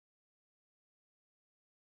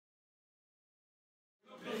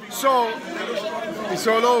So, it's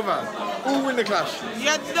all over. Who win the clash?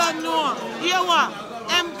 You don't know. Here what?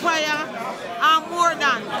 Empire and more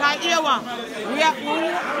than. Because here what?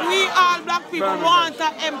 We all black people want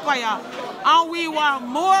an empire. And we want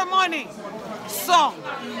more money. So,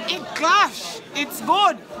 it clash. It's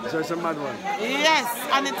good. So it's a mad one. Yes,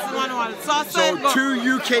 and it's one. So two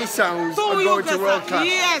UK sounds are going to World Clash.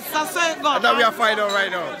 Yes, that's how it goes. And that we are finding out right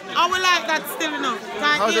now. I will like that still enough.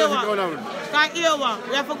 How's everything going on? Can't hear one.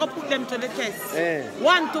 We have to go put them to the test. Yeah.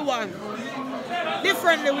 1 to 1.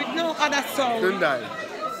 Differently with no other sound. Hyundai.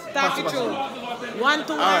 Start it through. 1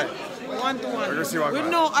 to 1. Right. 1 to 1. With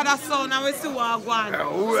no no other sound and we see what going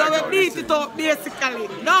on. So we beat it up basically.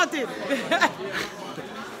 Don't it?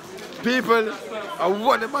 People,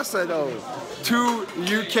 what am I saying though? 2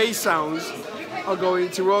 UK sounds are going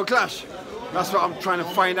to World Clash. That's what I'm trying to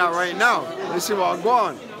find out right now. Let's see what I'm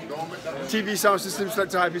going. TV sound system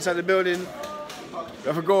selector hype inside the building. We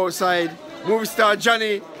have to go outside. Movie star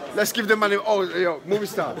Johnny, let's give the man. Oh, yo, movie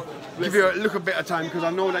star, give you a little bit of time because I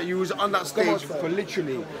know that you was on that stage for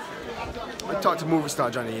literally. I talked to movie star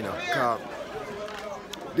Johnny, you know.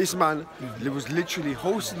 This man was literally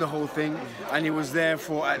hosting the whole thing, and he was there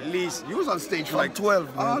for at least, he was on stage for like 12.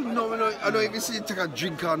 Oh, no, I don't even see you take a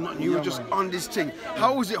drink or nothing. You were just on this thing.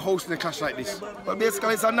 How was it hosting a clash like this? Well,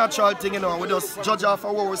 basically, it's a natural thing, you know. We just judge off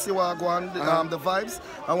of what we see what go on, the vibes,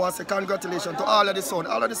 and want to say congratulations to all of the sound.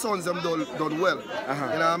 All of the sounds them done well. You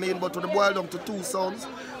know what I mean? But to the boil down to 2 sounds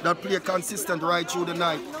that play consistent right through the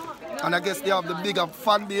night. And I guess they have the bigger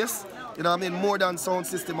fan base. You know what I mean? More than Sound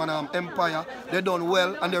System and Empire. They done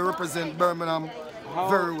well and they represent Birmingham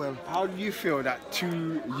very well. How do you feel that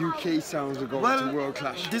 2 UK sounds are going to World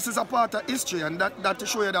Clash? This is a part of history, and that to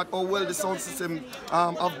show you that how well the Sound System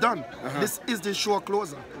have done. This is the show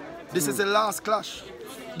closer. This is the last clash.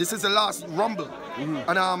 This is the last rumble.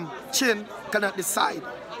 And Chin cannot decide.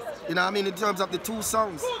 You know what I mean, in terms of the 2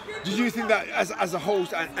 sounds. Do you think that as a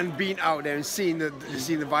host and being out there and seeing the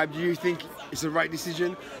vibe, do you think it's the right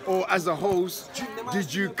decision? Or as a host,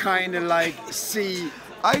 did you kind of like see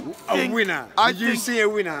a winner? Did you see a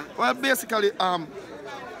winner? Well, basically,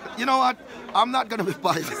 you know what? I'm not going to be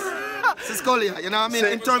biased. Siscolia, you know what I mean?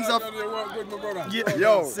 In terms of...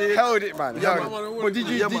 Held it, man. But do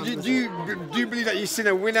you believe that you've seen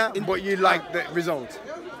a winner, but you like the result?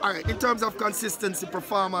 All right, in terms of consistency,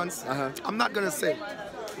 performance, I'm not going to say.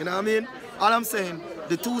 You know what I mean? All I'm saying,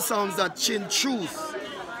 the 2 sounds that Chin choose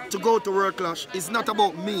to go to World Clash is not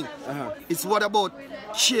about me. It's what about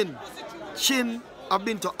Chin. Chin, I've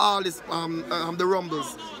been to all this, the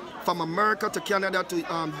rumbles. From America to Canada to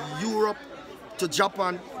Europe to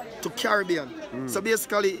Japan to Caribbean. So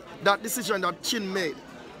basically, that decision that Chin made,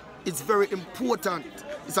 it's very important.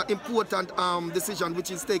 It's an important decision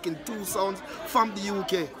which is taking 2 sounds from the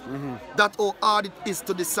UK. That's how hard it is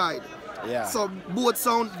to decide. So both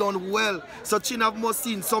sound done well. So Chin have must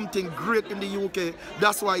seen something great in the UK.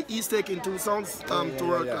 That's why he's taking 2 sounds to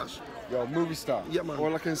World Clash. Yo, movie star. Yeah, man.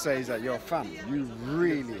 All I can say is that your fam, you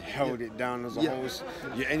really held it down as a host.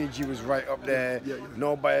 Your energy was right up there.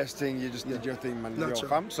 No bias thing. You just did your thing, man. Your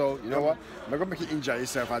fam. So you know what? I'm gonna make you enjoy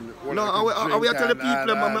yourself. And no, I will tell the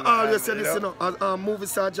people, man. I always say this, you know, as movie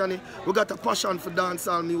star Johnny, we got a passion for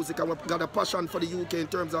dancehall music, and we got a passion for the UK in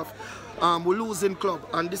terms of we're losing club,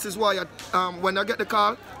 and this is why when I get the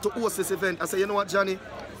call to host this event, I say, you know what, Johnny,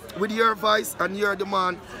 with your voice and your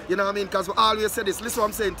demand, you know what I mean? Because we always say this. Listen what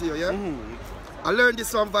I'm saying to you, yeah? I learned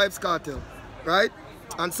this from Vybz Kartel, right?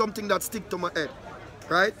 And something that stick to my head,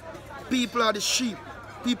 right? People are the sheep.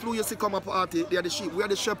 People who used to come up party, they are the sheep. We are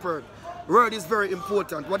the shepherd. Word is very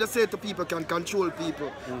important. What I say to people can control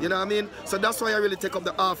people. You know what I mean? So that's why I really take up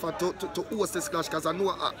the offer to host this clash, because I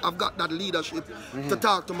know I've got that leadership to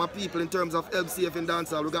talk to my people in terms of LCF in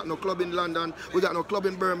dancehall. We got no club in London, we got no club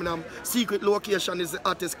in Birmingham. Secret Location is the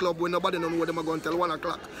hottest club where nobody don't know where they're going until 1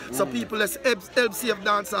 o'clock. So people, let's LCF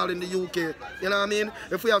dancehall in the UK. You know what I mean?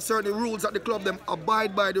 If we have certain rules at the club, them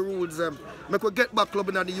abide by the rules. Make we get back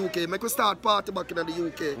clubbing in the UK. Make we start party back in the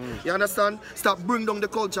UK. You understand? Stop bring down the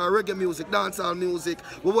culture, reggae music, dancehall music.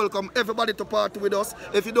 We welcome everybody to party with us.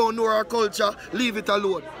 If you don't know our culture, leave it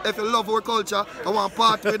alone. If you love our culture and want to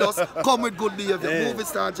party with us, come with good behavior. Movie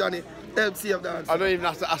star Johnny, LCF dance. I don't even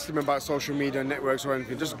have to ask him about social media networks or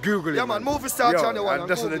anything. Just Google it. Yeah, man. Movie star Johnny.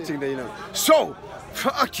 That's the thing that you know. So,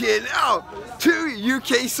 fucking hell, 2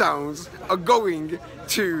 UK sounds are going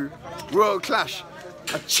to World Clash.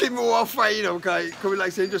 A Chin will fight, you know, guy. Can we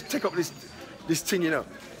like say just take up this thing, you know?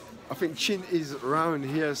 I think Chin is around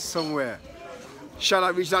here somewhere. Shout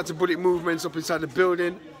out, reach out to Bullet Movements up inside the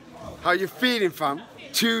building. How you feeling, fam?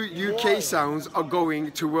 2 UK sounds are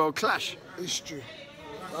going to World Clash. History.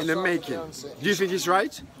 in the making. Do you think it's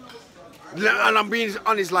right? And I'm being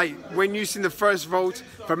honest, like, when you seen the first vote,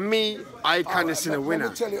 for me, I kind of seen a winner.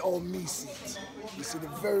 Let me tell you how me see it. You see the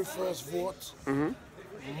very first vote,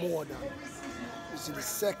 more than. You see the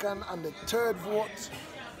second and the third vote,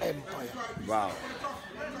 Empire. Wow.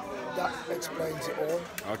 That explains it all.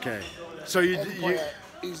 Okay. So you Empire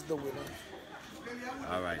is the winner.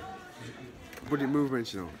 all right. Body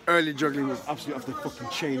movements, you know. Early juggling was absolutely off the fucking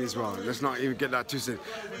chain as well. Let's not even get that twisted.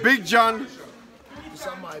 Big John,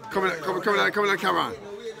 coming on camera.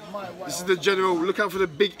 This is the general. Look out for the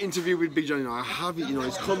big interview with Big John. You know, I have it. You know,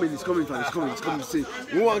 it's coming, fam. It's coming. See,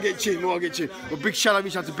 we want to get chin. But big shout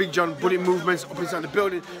out to Big John. Body movements up inside the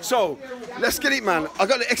building. So let's get it, man. I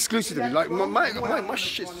got the exclusivity. Like my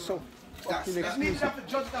shit's so fucking exclusive.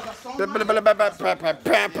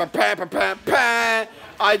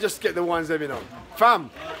 I just get the ones that you know,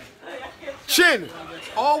 fam. Chin.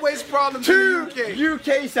 Always problems Two in the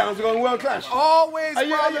UK. UK sounds are going World Clash. Always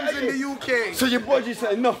problems in the UK. So your budget's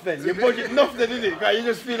enough then? Your budget nothing, isn't it? Right? You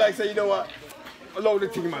just feel like, say, you know what? A load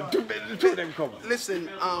of things, man. Two of them come. Listen,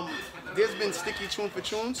 there's been sticky tune for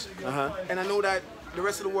tunes, and I know that the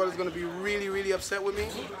rest of the world is going to be really, really upset with me,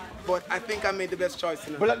 but I think I made the best choice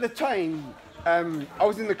tonight. But at the time, I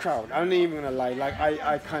was in the crowd. I'm not even gonna lie. Like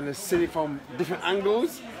I kind of see it from different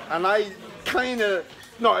angles, and I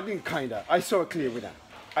saw a clear winner.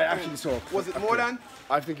 I actually saw. Was it more than?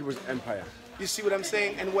 I think it was Empire. You see what I'm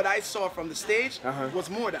saying? And what I saw from the stage was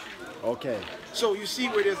more than. Okay. So you see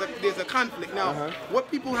where there's a conflict. Now, what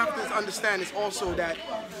people have to understand is also that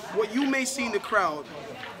what you may see in the crowd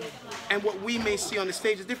and what we may see on the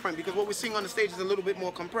stage is different, because what we're seeing on the stage is a little bit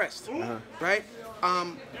more compressed, right?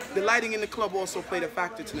 The lighting in the club also played a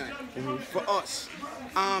factor tonight for us.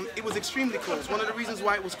 It was extremely close. One of the reasons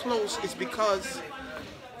why it was close is because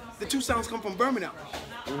the two sounds come from Birmingham.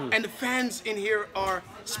 And the fans in here are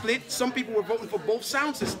split. Some people were voting for both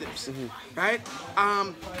sound systems, right?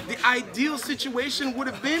 The ideal situation would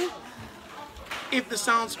have been if the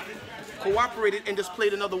sounds cooperated and just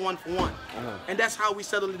played another 1-for-1. And that's how we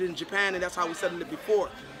settled it in Japan, and that's how we settled it before.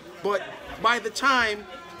 But by the time,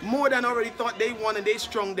 More Than already thought they won and they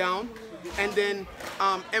strung down, and then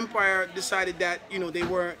Empire decided that they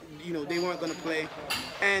weren't going to play,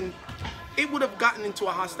 and it would have gotten into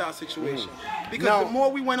a hostile situation. Because now, the more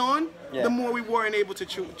we went on, the more we weren't able to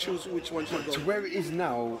choose which one should go. To where it is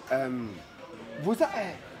now,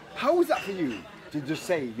 how was that for you to just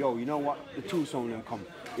say, yo, you know what, the two songs them come?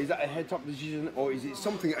 Is that a head-top decision, or is it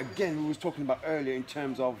something, again, we was talking about earlier in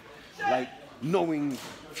terms of, like, knowing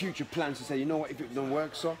future plans to say, you know what, if it don't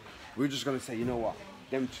work, so we're just going to say, you know what,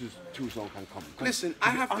 them two songs can come. Listen,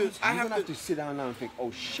 I have to sit down now and think,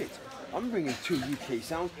 oh, shit. I'm bringing 2 UK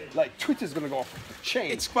sounds. Like, Twitter's gonna go off the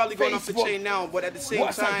chain. It's probably going off the chain now, but at the same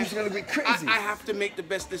time, it's gonna be crazy. I have to make the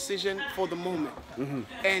best decision for the moment.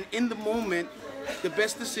 And in the moment, the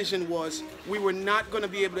best decision was we were not gonna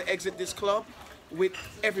be able to exit this club with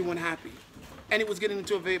everyone happy. And it was getting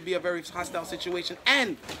into a very hostile situation,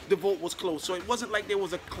 and the vote was close. So it wasn't like there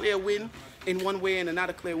was a clear win in one way and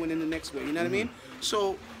another clear win in the next way. You know what I mean?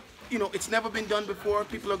 So, it's never been done before.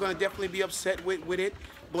 People are gonna definitely be upset with it.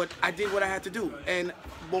 But I did what I had to do, and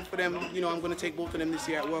both of them, I'm going to take both of them this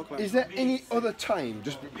year at World Clash. Is there any other time,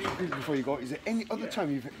 just before you go, is there any other time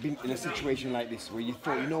you've been in a situation like this where you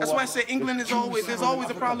thought, you know That's what? why I say England is there's always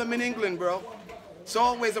a problem in England, bro. It's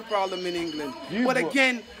always a problem in England. But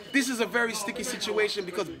again, this is a very sticky situation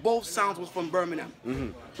because both sounds was from Birmingham,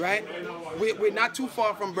 right? We're not too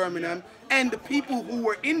far from Birmingham, and the people who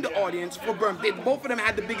were in the audience for Birmingham, both of them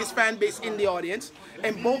had the biggest fan base in the audience,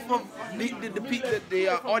 and both of the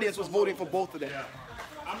audience was voting for both of them.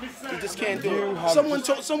 You just can't do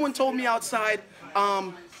it. Someone told me outside,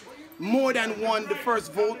 More Than won the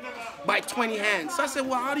first vote by 20 hands. So I said,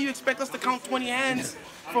 well, how do you expect us to count 20 hands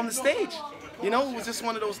from the stage? It was just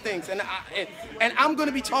one of those things, and I'm going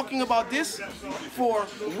to be talking about this for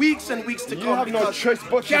weeks and weeks to come because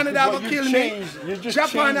Canada are going to kill me,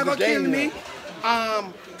 Japan are going to kill me,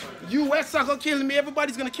 US are going to kill me,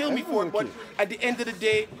 everybody's going to kill me for it. But at the end of the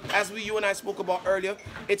day, as you and I spoke about earlier,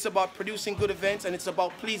 it's about producing good events, and it's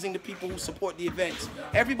about pleasing the people who support the events.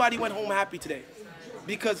 Everybody went home happy today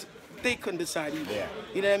because they couldn't decide either. Yeah.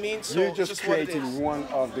 You know what I mean? So you just created one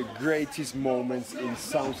of the greatest moments in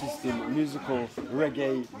sound system, musical,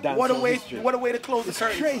 reggae, dance history. What a way to close the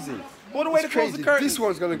curtain. It's crazy. What a way to close the curtain. This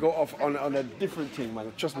one's going to go off on a different thing,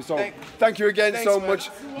 man. Trust me. So thank you again so much.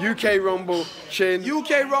 UK Rumble, Chin.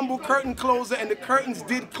 UK Rumble curtain closer, and the curtains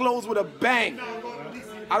did close with a bang.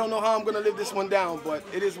 I don't know how I'm going to live this one down, but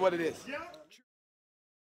it is what it is.